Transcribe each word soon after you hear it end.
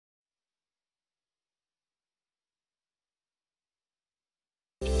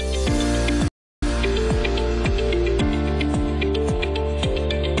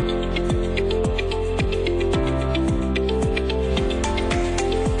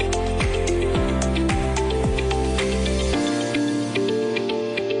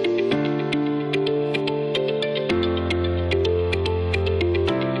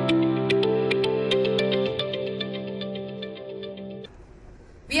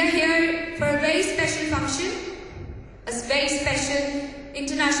are here for a very special function, a very special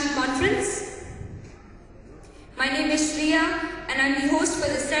international conference. My name is Shreya and I'm the host for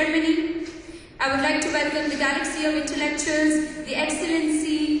this ceremony. I would like to welcome the galaxy of intellectuals, the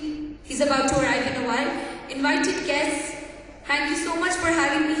excellency, he's about to arrive in a while, invited guests. Thank you so much for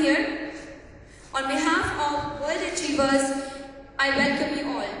having me here. On behalf of World Achievers, I welcome you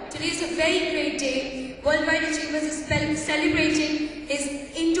all. Today is a very great day. Worldwide Achievers is celebrating his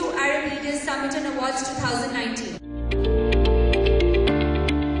Indo Arab Leaders Summit and Awards 2019.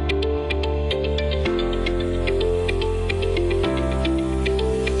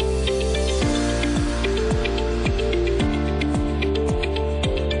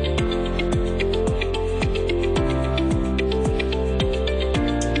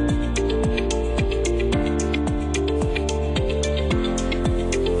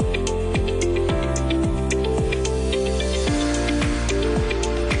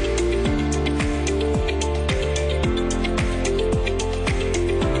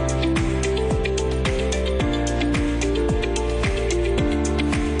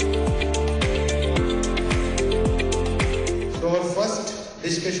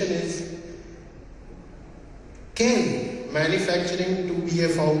 Discussion is, can manufacturing to be a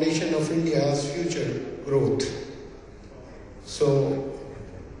foundation of India's future growth? So,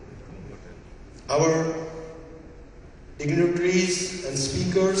 our dignitaries and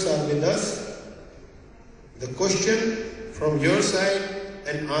speakers are with us. The question from your side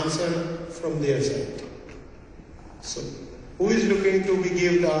and answer from their side. So, who is looking to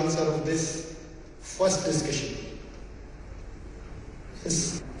give the answer of this first discussion?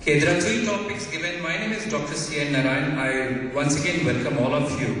 Yes. Okay, there are 3 topics given. My name is Dr. C.N. Narayan. I once again welcome all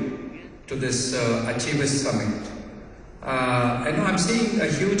of you to this Achievers Summit. I know I'm seeing a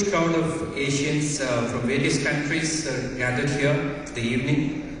huge crowd of Asians from various countries gathered here the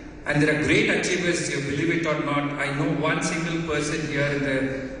evening. And there are great achievers, you believe it or not. I know one single person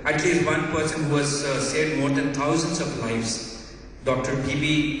here, at least one person who has saved more than thousands of lives. Dr.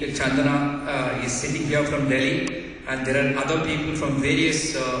 P.B. Chandana is sitting here from Delhi. And there are other people from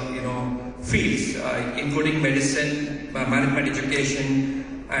various, fields, including medicine, management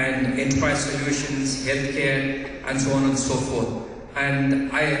education, and enterprise solutions, healthcare, and so on and so forth.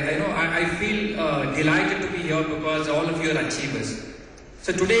 And I feel delighted to be here because all of you are achievers.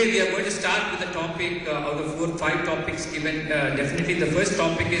 So today we are going to start with a topic out of 4 or 5 topics given. Definitely the first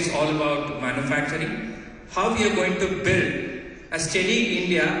topic is all about manufacturing. How we are going to build a steady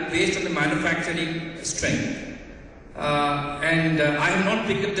India based on the manufacturing strength. I have not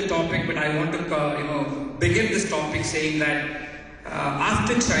picked up the topic, but I want to begin this topic saying that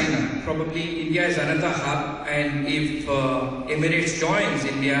after China, probably India is another hub, and if Emirates joins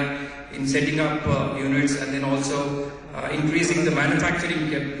India in setting up units and then also increasing the manufacturing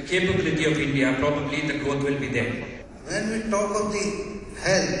capability of India, probably the growth will be there. When we talk of the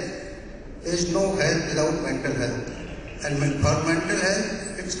health, there is no health without mental health. And for mental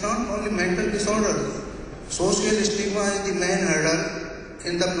health, it's not only mental disorder. Social stigma is the main hurdle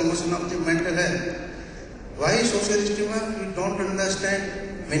in the promotion of the mental health. Why social stigma? We don't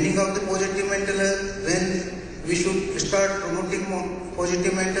understand meaning of the positive mental health, when we should start promoting more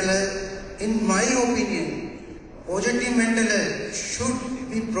positive mental health. In my opinion, positive mental health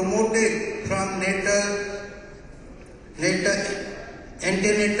should be promoted from antenatal, natal and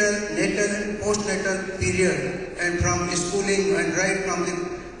postnatal period, and from schooling and right from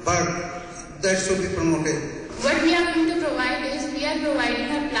the birth. That should be promoted. What we are going to provide is, we are providing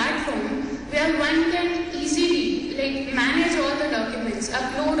a platform where one can easily manage all the documents,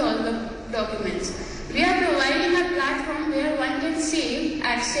 upload all the documents. We are providing a platform where one can save,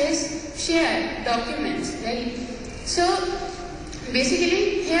 access, share documents, right? So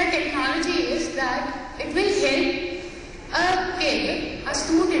basically here technology is that it will help a kid, a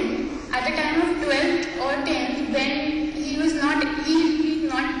student at the time of 12th or 10th, when he is not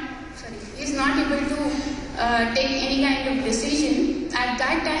able to take any kind of decision. At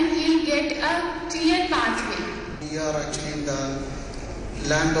that time he will get a clear pathway. We are actually in the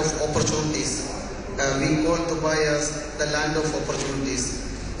land of opportunities. We call Dubai as the land of opportunities.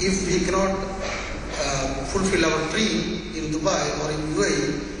 If we cannot fulfill our dream in Dubai or in UAE,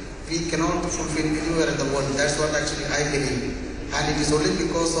 we cannot fulfill anywhere in the world. That's what actually I believe. And it is only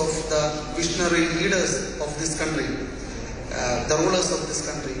because of the visionary leaders of this country, the rulers of this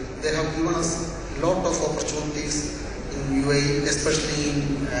country. They have given us a lot of opportunities in UAE, especially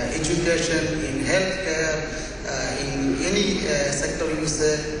in education, in healthcare, in any sector you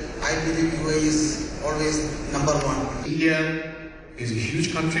say. I believe UAE is always number 1. India is a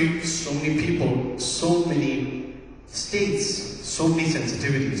huge country, so many people, so many states so many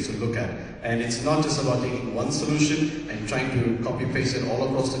sensitivities to look at. And it's not just about taking one solution and trying to copy paste it all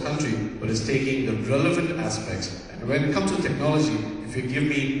across the country, but it's taking the relevant aspects. And when it comes to technology, if you give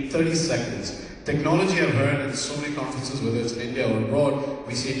me 30 seconds, technology I've heard in so many conferences, whether it's in India or abroad,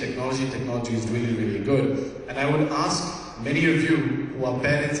 we say technology is really, really good. And I would ask many of you who are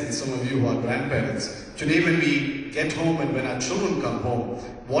parents and some of you who are grandparents, today when we get home and when our children come home,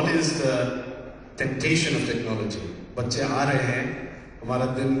 what is the temptation of technology? बच्चे आ रहे हैं, हमारा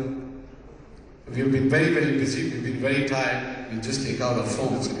दिन, we've been very, very busy, we've been very tired, we just take out our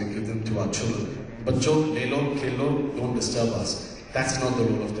phones and we give them to our children. बच्चों, ले लो, खेल लो, don't disturb us. That's not the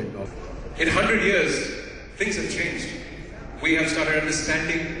role of technology. In 100 years, things have changed. We have started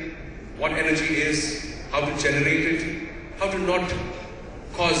understanding what energy is, how to generate it, how to not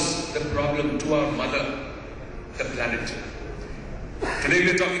cause the problem to our mother, the planet. Today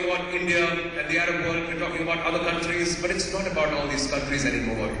we're talking about India and the Arab world, we're talking about other countries, but it's not about all these countries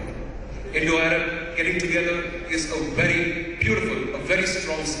anymore. Indo Arab getting together is a very beautiful, a very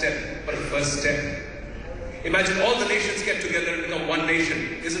strong step, but a first step. Imagine all the nations get together and become one nation.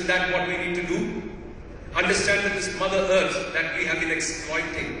 Isn't that what we need to do? Understand that this Mother Earth that we have been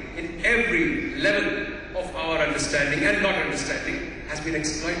exploiting in every level of our understanding and not understanding has been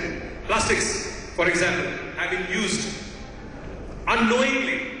exploited. Plastics, for example, have been used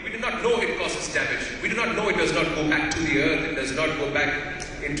unknowingly. We do not know it causes damage. We do not know it does not go back to the earth. It does not go back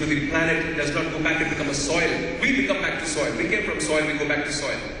into the planet. It does not go back and become a soil. We become back to soil. We came from soil, we go back to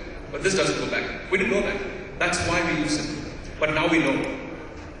soil. But this doesn't go back. We didn't know that. That's why we use it. But now we know.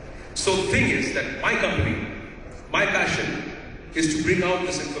 So the thing is that my company, my passion is to bring out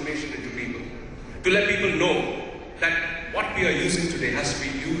this information into people. To let people know that what we are using today has to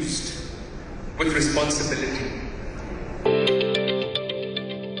be used with responsibility.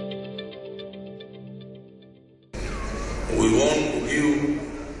 We want to give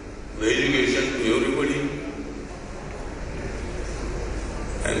the education to everybody,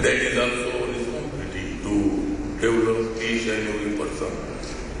 and that is also our responsibility to develop each and every person.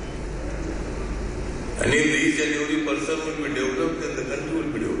 And if each and every person will be developed, then the country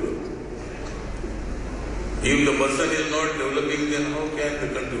will be developed. If the person is not developing, then how can the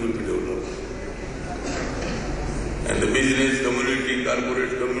country will be developed? And the business community,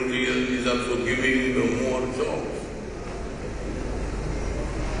 corporate community is also giving more jobs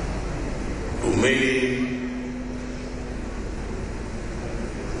to many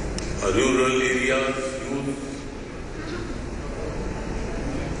rural areas, youth.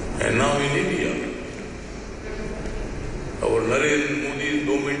 And now in India, our Narendra Modi's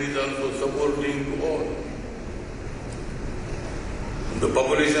government is also supporting to all. The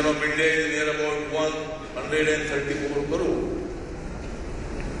population of India is near about 134 crore.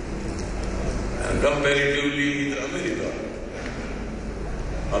 And comparatively with America,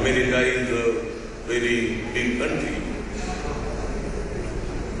 America is a very big country.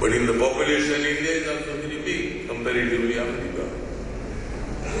 But in the population, India is also very big comparatively America.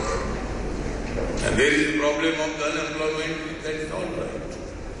 And there is a problem of the unemployment, that is all right.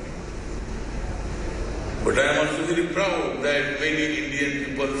 But I am also very proud that many Indian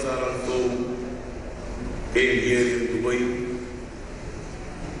people are also came here in Dubai,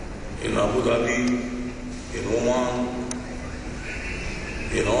 in Abu Dhabi, in Oman,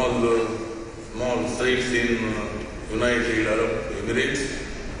 in all the small states in United Arab Emirates.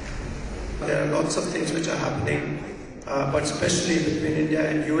 There are lots of things which are happening, but especially between India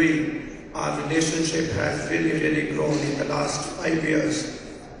and UAE, our relationship has really grown in the last 5 years.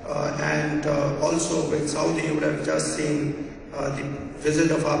 And also with Saudi, you would have just seen the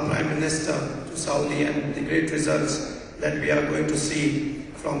visit of our Prime Minister to Saudi and the great results that we are going to see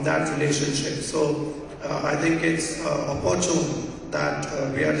from that relationship. So I think it's opportune that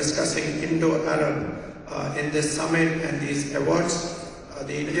we are discussing Indo Arab in this summit and these awards.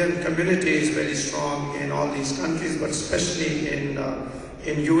 The Indian community is very strong in all these countries, but especially in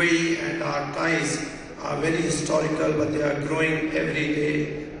UAE, and our ties are very historical, but they are growing every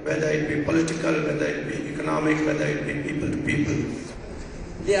day, whether it be political, whether it be economic, whether it be people to people.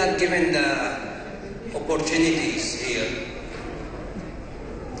 They are given the opportunities here.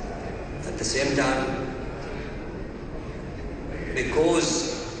 At the same time,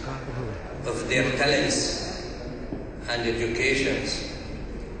 because of their talents and educations,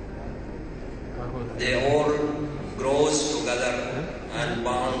 they all grows together and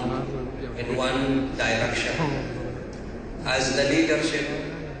bound in one direction. As the leadership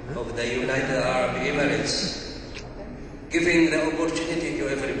of the United Arab Emirates, giving the opportunity to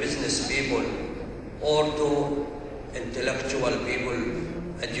every business people or to intellectual people,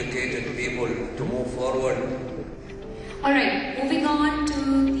 educated people to move forward Alright, moving on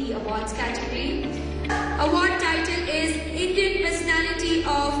to the awards category. Award title is Indian Personality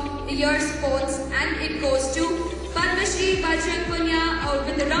of the Year Sports, and it goes to Padma Shri Bajrang Punya.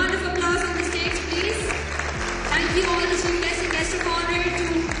 With a round of applause on the stage, please. Thank you all the chief guests and guests of honor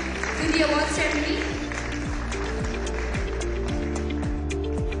to the award ceremony.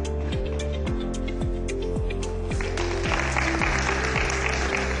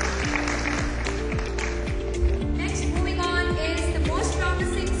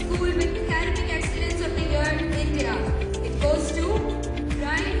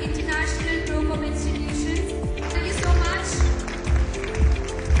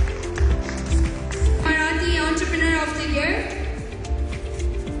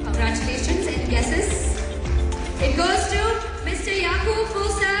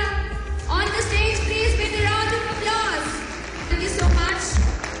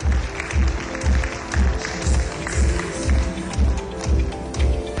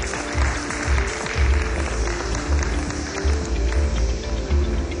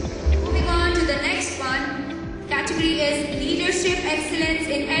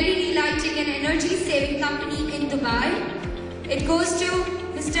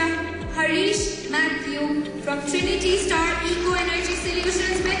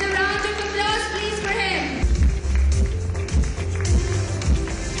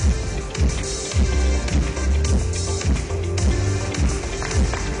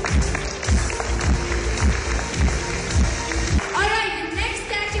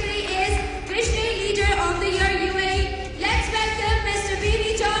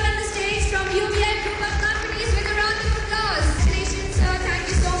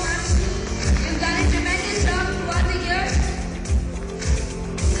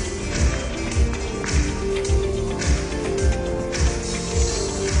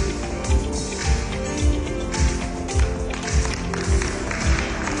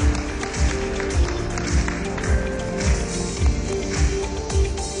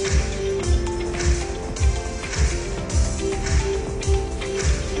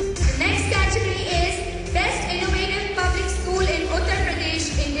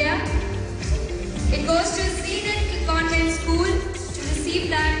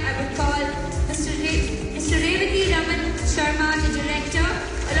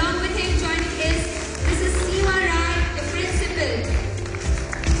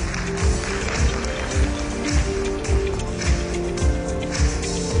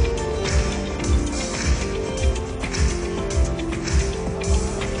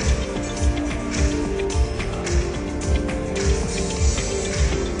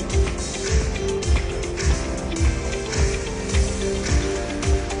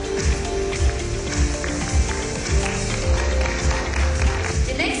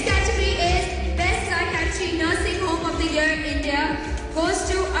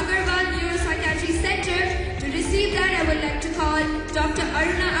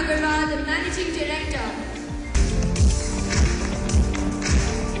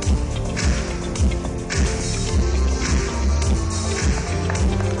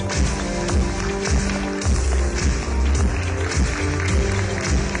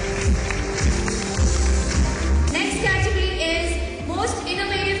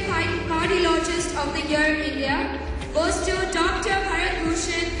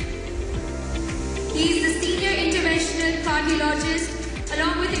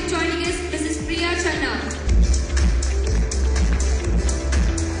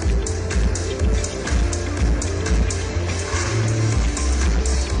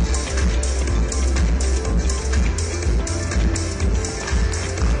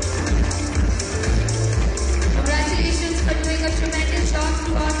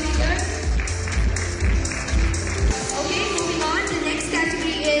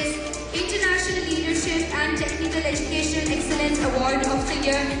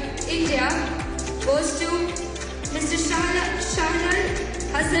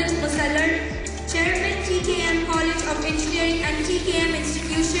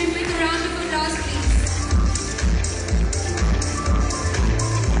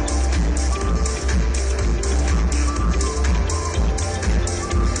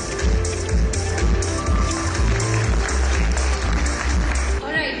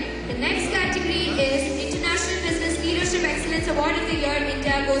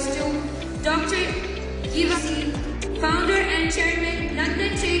 Chairman,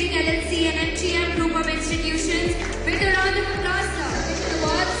 London Trading LLC and MTM Group of Institutions. With a round of applause,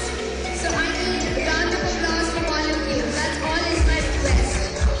 sir.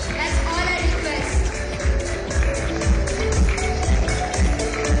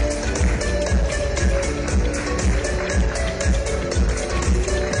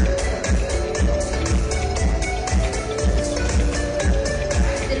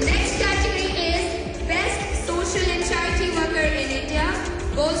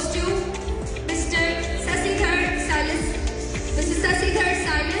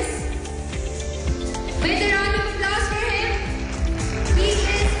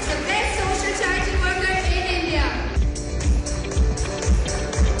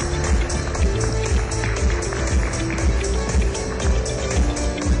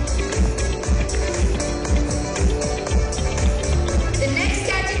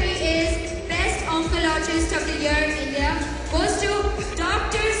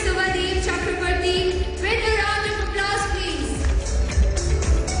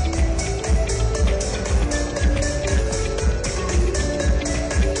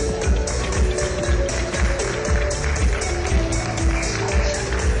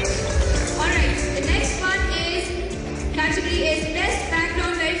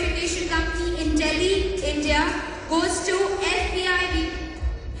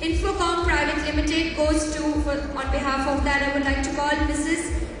 goes to, on behalf of that, I would like to call Mrs.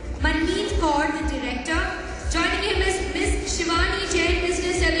 Manmeet Kaur, the Director. Joining him is Ms. Shivani Jain,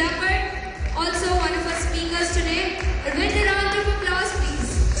 Business Developer, also one of our speakers today. With a round of applause,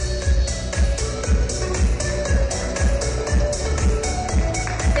 please.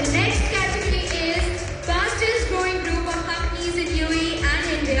 The next category is fastest growing group of companies in UAE and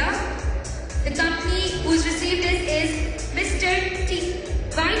India. The company who's received this is Mr. T.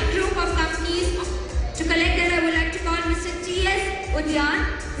 White group of companies. To collect that, I would like to call Mr. T.S. Udyan.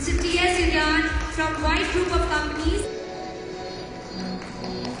 Mr. T.S. Udyan from White group of companies.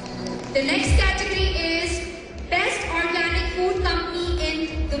 The next category is best organic food company in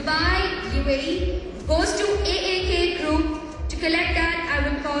Dubai, UAE. Goes to AAK group. To collect that, I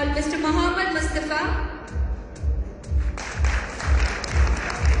will call Mr. Muhammad Mustafa.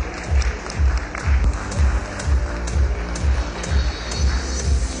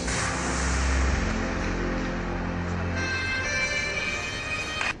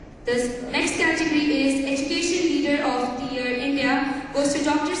 The next category is Education Leader of the Year India. Goes to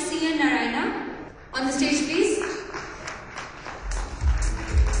Dr. C.N. Narayana. On the stage, please.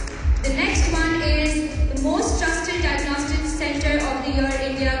 The next one is the Most Trusted Diagnostic Center of the Year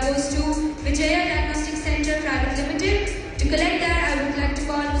India. Goes to Vijaya Diagnostic Center Private Limited. To collect that, I would like to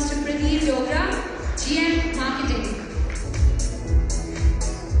call Mr. Pradeep Dogra, GM Marketing.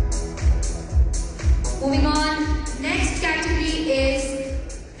 Moving on, next category is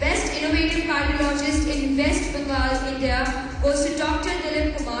Best Innovative Cardiologist in West Bengal, India. Goes to Dr.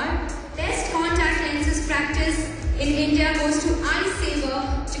 Dilip Kumar. Best Contact Lenses Practice in India goes to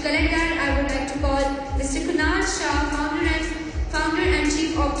iSaver. To collect that, I would like to call Mr. Kunal Shah, founder and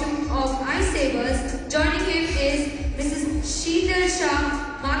chief optim of iSavers. Joining him is Mrs. Sheetal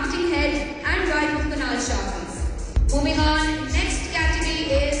Shah, marketing head and wife of Kunal Shah, please. Moving on, next category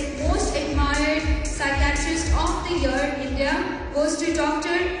is Most Admired Psychiatrist of the Year, India. Goes to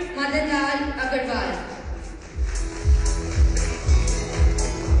Dr. Madan Lal Agarwal.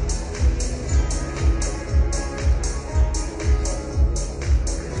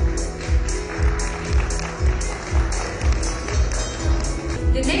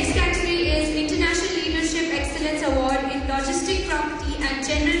 The next category is International Leadership Excellence Award in Logistic, Property and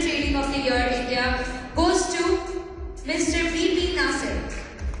General Trading of the Year, India. Goes to Mr. B.P. Nasir,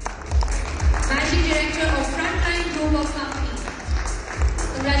 Managing Director of Frontline Group of Companies.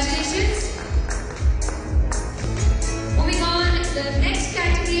 Congratulations. Moving on, the next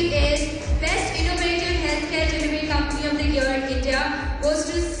category is Best Innovative Healthcare Delivery Company of the Year, India. Goes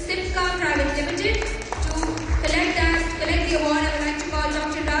to Simca Private Limited. To collect the award, I would like to call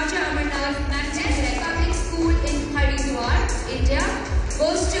Dr. Raja Amarnath, Managing Director, Public School in Haridwar, India.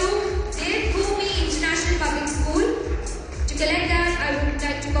 Goes to Devbhoomi International Public School. To collect that, I would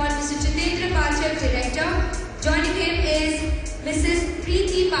like to call Mr. Jitendra Pathak, Director. Joining him is Mrs.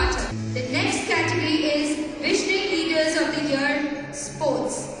 Preeti Pathak. The next category is Visionary Leaders of the Year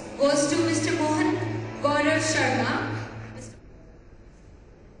Sports. Goes to Mr. Mohan Gaurav Sharma.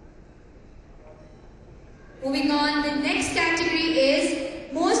 Moving on, the next category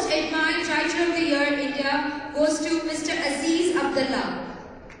is Most Admired Writer of the Year India. Goes to Mr. Aziz Abdullah.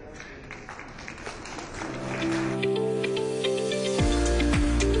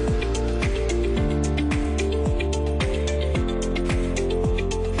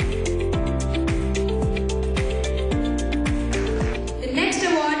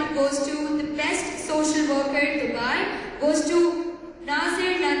 Social Worker Dubai. Goes to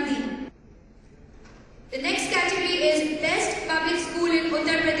Nazir Nandi. The next category is Best Public School in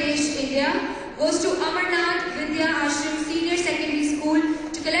Uttar Pradesh, India. Goes to Amarnath Vidya Ashram Senior Secondary School.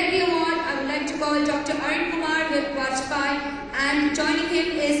 To collect the award, I would like to call Dr. Arun Kumar Vajpayee, and joining him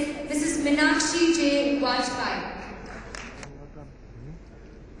is Mrs. Minakshi J. Vajpayee.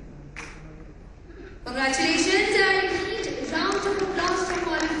 Congratulations, and I need a round of applause from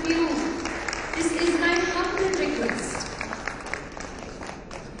all of you. This is my humble request.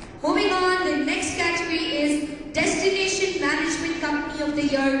 Moving on, the next category is Destination Management Company of the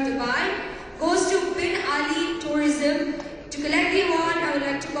Year, Dubai. Goes to Bin Ali Tourism. To collect the award, I would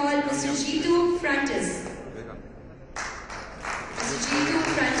like to call Mr. Jeetu Frantis. Mr. Jeetu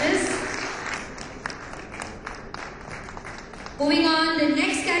Frantis. Moving on, the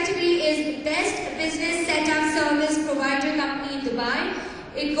next category is Best Business Setup Service Provider Company in Dubai.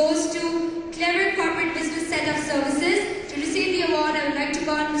 It goes to Clever Corporate Business Setup Services. To receive the award, I would like to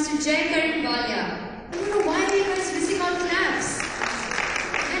call Mr. Jaykaran Walia. I don't know why you guys are missing out claps.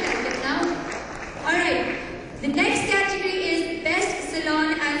 I like it now. Alright. The next category is Best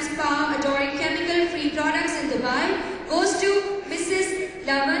Salon and Spa Adoring Chemical Free Products in Dubai. Goes to Mrs.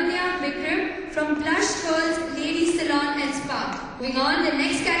 Lavanya Vikram from Plush Curls Ladies Salon and Spa. Moving on, the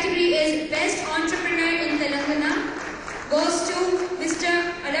next category is Best Entrepreneur in Telangana. Goes to Mr.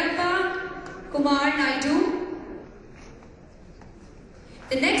 Arappa Kumar Naidu.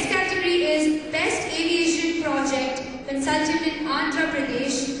 The next category is Best Aviation Project Consultant in Andhra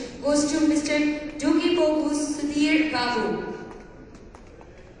Pradesh. Goes to Mr. Dugi Bogu Sudhir Babu.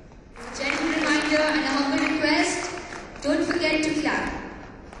 A gentle reminder and a humble request, don't forget to clap.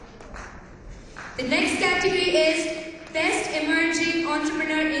 The next category is Best Emerging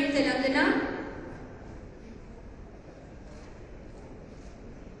Entrepreneur in Telangana.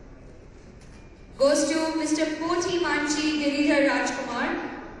 Goes to Mr. Poti Manchi Giridhar Rajkumar.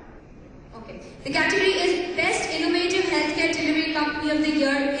 Okay. The category is Best Innovative Healthcare Delivery Company of the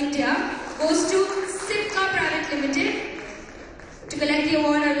Year India. Goes to Sipka Private Limited. To collect the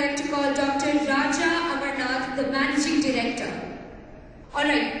award, I would like to call Dr. Raja Amarnath, the Managing Director.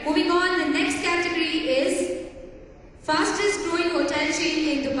 Alright, moving on, the next category is Fastest Growing Hotel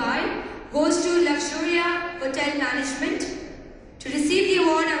Chain in Dubai. Goes to Luxuria Hotel Management. To receive the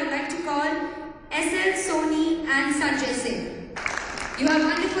award, I would like to call SL Soni and Sanjay Singh. You have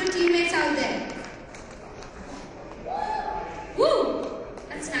wonderful teammates out there. Woo!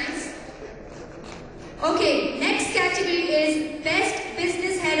 That's nice. Okay, next category is Best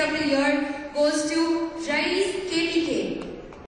Business Head of the Year. Goes to